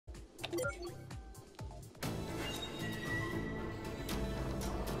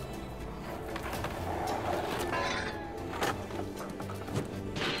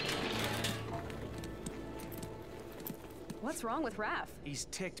What's wrong with Raph? He's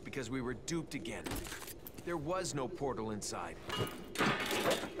ticked because we were duped again. There was no portal inside.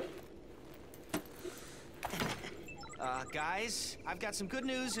 Guys, I've got some good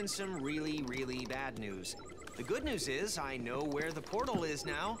news and some really, really bad news. The good news is I know where the portal is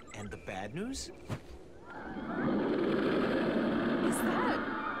now. And the bad news? Is that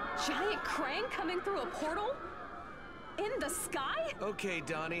a giant crane coming through a portal? In the sky? Okay,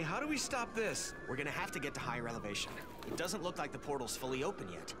 Donnie, how do we stop this? We're gonna have to get to higher elevation. It doesn't look like the portal's fully open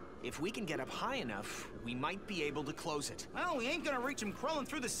yet. If we can get up high enough, we might be able to close it. Well, we ain't gonna reach him crawling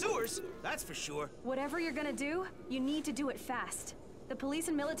through the sewers, that's for sure. Whatever you're gonna do, you need to do it fast. The police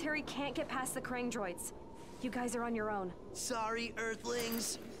and military can't get past the crane droids. You guys are on your own. Sorry,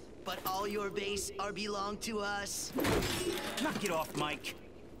 Earthlings, but all your base are belong to us. Knock it off, Mike.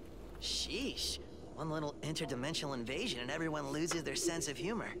 Sheesh. One little interdimensional invasion and everyone loses their sense of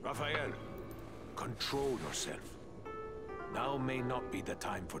humor. Raphael, control yourself. Now may not be the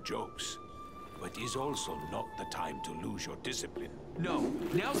time for jokes, but is also not the time to lose your discipline. No,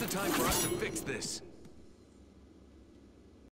 now's the time for us to fix this.